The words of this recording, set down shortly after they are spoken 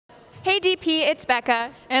Hey DP, it's Becca.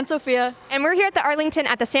 And Sophia, And we're here at the Arlington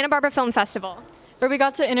at the Santa Barbara Film Festival. where we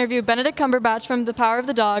got to interview Benedict Cumberbatch from The Power of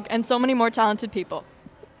the Dog and so many more talented people.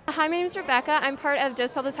 Hi, my name is Rebecca. I'm part of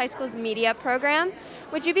Dos Pueblos High School's media program.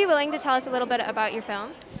 Would you be willing to tell us a little bit about your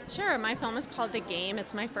film? Sure, my film is called The Game.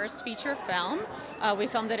 It's my first feature film. We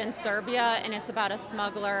filmed it in Serbia, and it's about a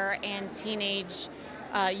smuggler and teenage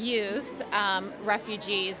youth,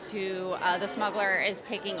 refugees who the smuggler is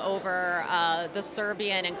taking over the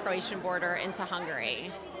Serbian and Croatian border into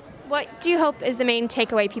Hungary. What do you hope is the main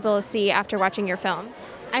takeaway people will see after watching your film?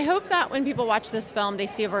 I hope that when people watch this film, they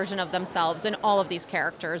see a version of themselves in all of these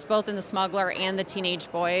characters, both in the smuggler and the teenage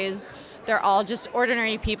boys. They're all just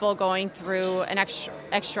ordinary people going through an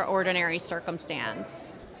extraordinary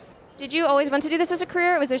circumstance. Did you always want to do this as a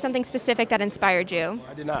career, or was there something specific that inspired you?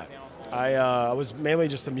 I did not. I was mainly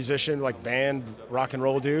just a musician, like band, rock and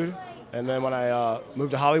roll dude. And then when I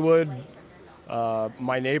moved to Hollywood,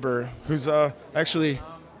 my neighbor, who's actually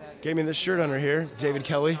gave me this shirt under here, David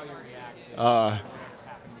Kelly,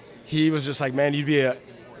 he was just like, man, you'd be a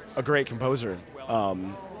great composer.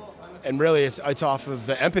 And really, it's off of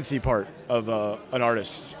the empathy part of an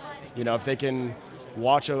artist. You know, if they can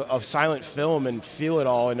watch a silent film and feel it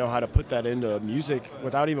all and know how to put that into music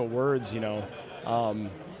without even words, you know,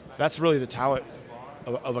 that's really the talent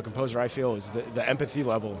of a composer, I feel, is the empathy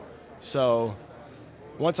level. So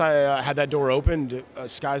once I had that door opened,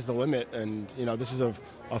 sky's the limit. And, you know, this is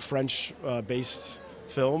a French-based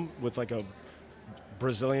film with like a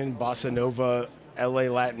Brazilian bossa nova, LA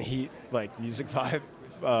Latin heat, like music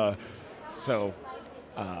vibe. So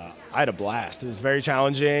I had a blast. It was very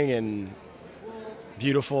challenging and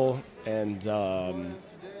beautiful, and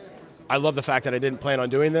I love the fact that I didn't plan on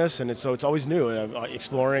doing this, and so it's always new and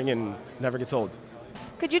exploring and never gets old.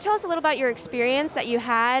 Could you tell us a little about your experience that you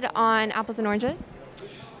had on Apples and Oranges?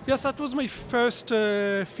 Yes, that was my first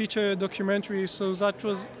feature documentary, so that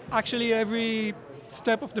was actually every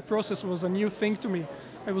step of the process was a new thing to me.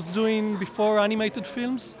 I was doing before animated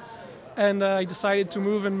films, and I decided to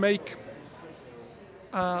move and make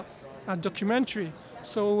a documentary.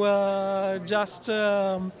 So just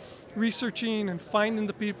researching and finding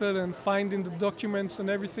the people and finding the documents and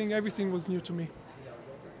everything was new to me.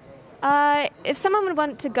 If someone would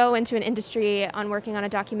want to go into an industry on working on a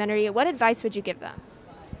documentary, what advice would you give them?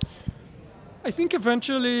 I think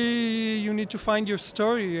eventually you need to find your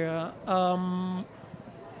story.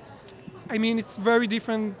 I mean, it's very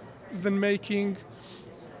different than making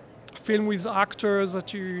a film with actors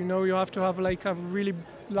that you know you have to have like a really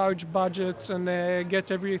large budget and get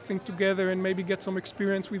everything together and maybe get some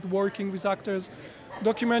experience with working with actors.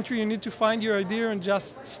 Documentary, you need to find your idea and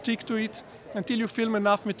just stick to it until you film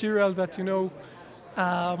enough material that you know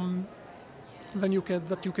then you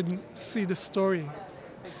can see the story.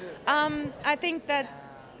 I think that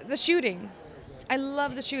the shooting. I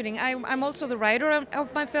love the shooting. I'm also the writer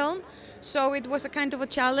of my film, so it was a kind of a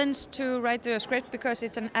challenge to write the script because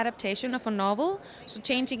it's an adaptation of a novel. So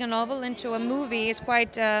changing a novel into a movie is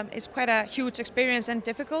quite a huge experience and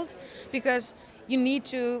difficult because you need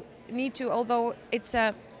to although it's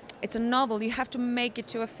a novel, you have to make it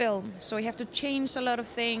to a film. So you have to change a lot of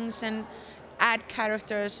things and add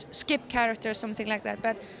characters, skip characters, something like that.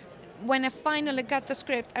 But when I finally got the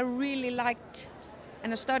script, I really liked,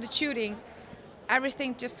 and I started shooting,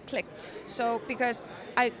 everything just clicked. So because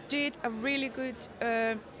I did a really good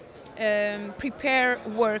prepare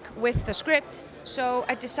work with the script, so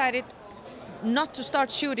I decided not to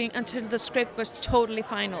start shooting until the script was totally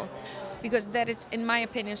final, because that is, in my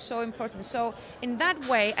opinion, so important. So in that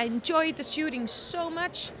way, I enjoyed the shooting so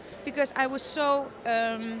much because I was so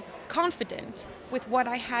confident with what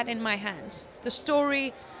I had in my hands. The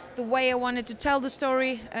story, the way I wanted to tell the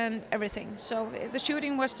story and everything. So the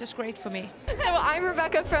shooting was just great for me. So I'm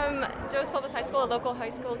Rebecca from Dos Pueblos High School, a local high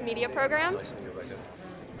school's media program.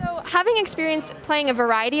 So having experienced playing a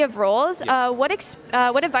variety of roles,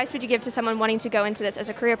 what advice would you give to someone wanting to go into this as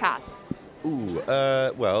a career path?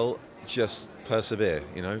 Well, just persevere,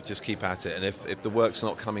 you know, just keep at it. And if the work's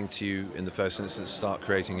not coming to you in the first instance, start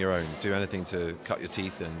creating your own. Do anything to cut your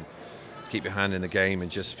teeth and keep your hand in the game and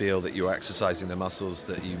just feel that you're exercising the muscles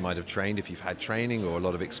that you might have trained if you've had training or a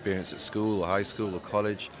lot of experience at school or high school or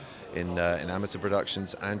college in amateur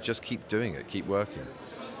productions, and just keep doing it, keep working.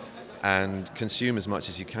 And consume as much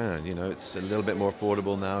as you can. You know, it's a little bit more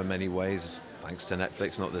affordable now in many ways, thanks to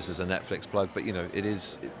Netflix. Not this is a Netflix plug, but you know,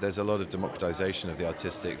 there's a lot of democratization of the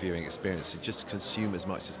artistic viewing experience. So just consume as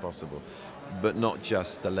much as possible, but not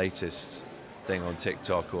just the latest thing on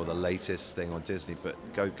TikTok or the latest thing on Disney, but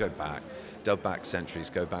go back. delve back centuries,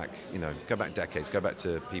 go back decades, go back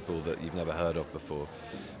to people that you've never heard of before,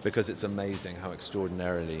 because it's amazing how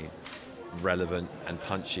extraordinarily relevant and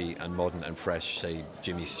punchy and modern and fresh, say,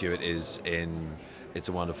 Jimmy Stewart is in It's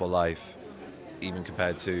a Wonderful Life, even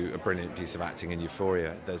compared to a brilliant piece of acting in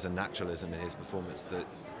Euphoria. There's a naturalism in his performance that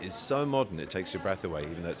is so modern it takes your breath away,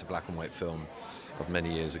 even though it's a black and white film of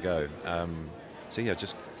many years ago. So yeah,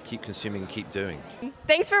 just keep consuming, keep doing.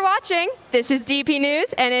 Thanks for watching. This is DP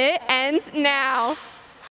News, and it ends now.